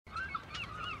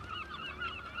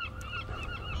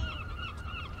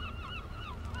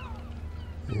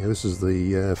Yeah, this is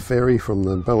the ferry from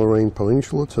the Bellarine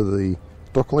Peninsula to the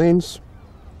Docklands.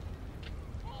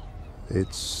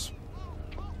 It's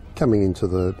coming into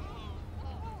the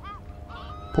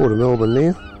Port of Melbourne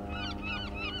now,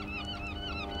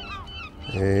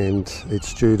 and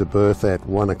it's due to berth at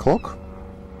 1 o'clock.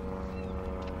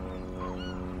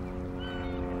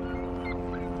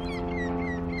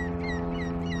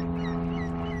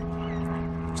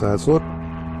 So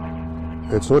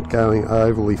it's not going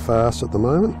overly fast at the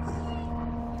moment.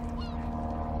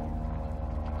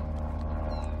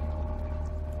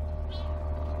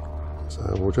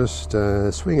 So we'll just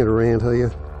swing it around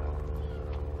here.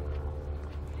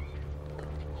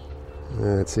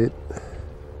 That's it.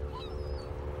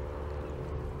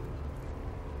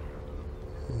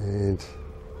 And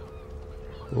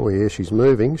oh yeah, she's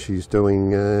moving. She's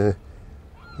doing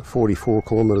 44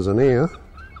 kilometres an hour.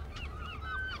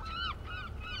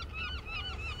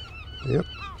 Yep.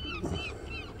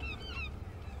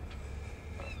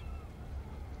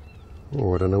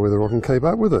 Oh, I don't know whether I can keep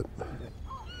up with it.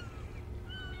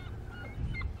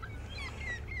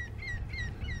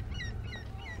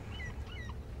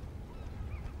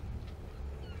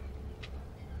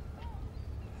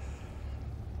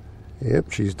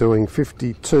 Yep, she's doing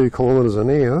 52 kilometres an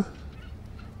hour.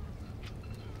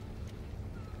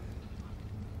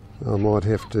 I might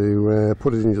have to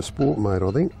put it into sport mode,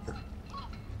 I think,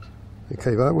 and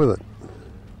keep up with it.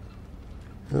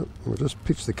 Yep, we'll just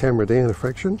pitch the camera down a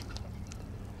fraction,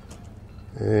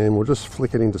 and we'll just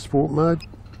flick it into sport mode.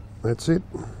 That's it.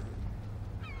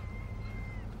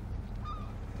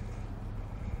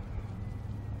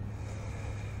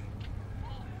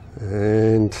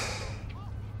 And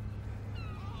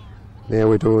now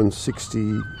we're doing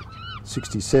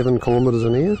 67 kilometres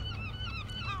an hour.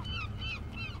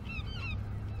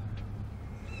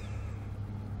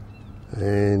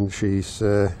 And she's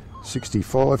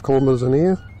 65 kilometres an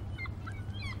hour.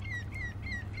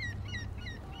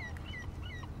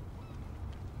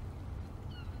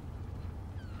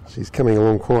 She's coming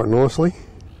along quite nicely.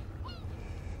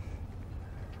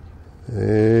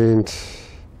 And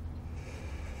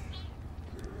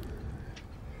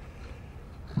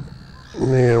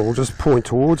now we'll just point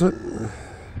towards it.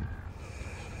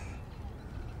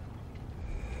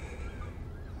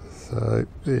 So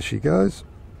there she goes.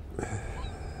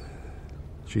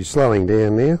 She's slowing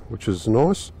down now, which is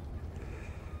nice.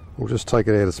 We'll just take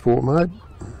it out of sport mode.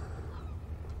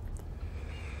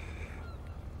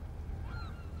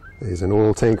 There's an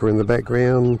oil tanker in the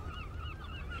background,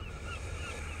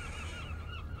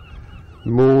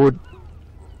 moored,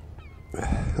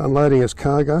 unloading its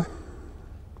cargo.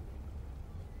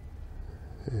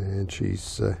 And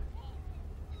she's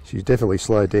definitely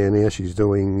slowed down now. She's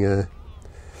doing,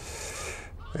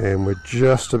 and we're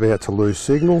just about to lose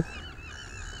signal.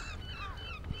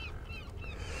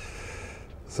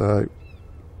 So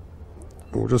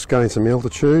we'll just gain some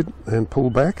altitude and pull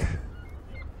back.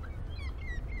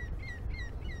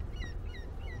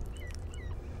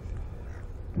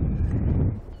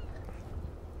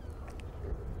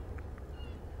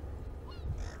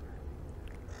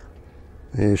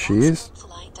 There she is.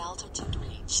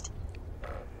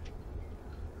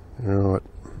 Alright,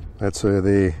 that's her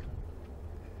there.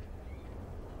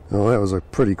 Oh, that was a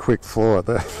pretty quick flight.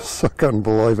 I couldn't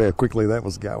believe how quickly that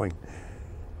was going.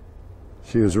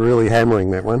 She was really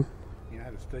hammering that one. You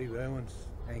know, Steve Irwin's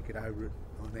anchored over it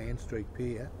on Ann Street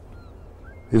Pier.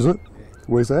 Is it? Yeah.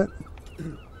 Where's that?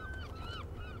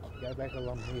 Go back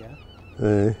along here.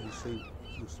 Yeah.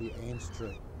 You'll see Ann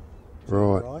Street.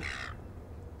 Right. Right.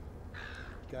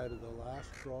 Go to the last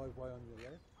driveway on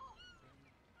your left.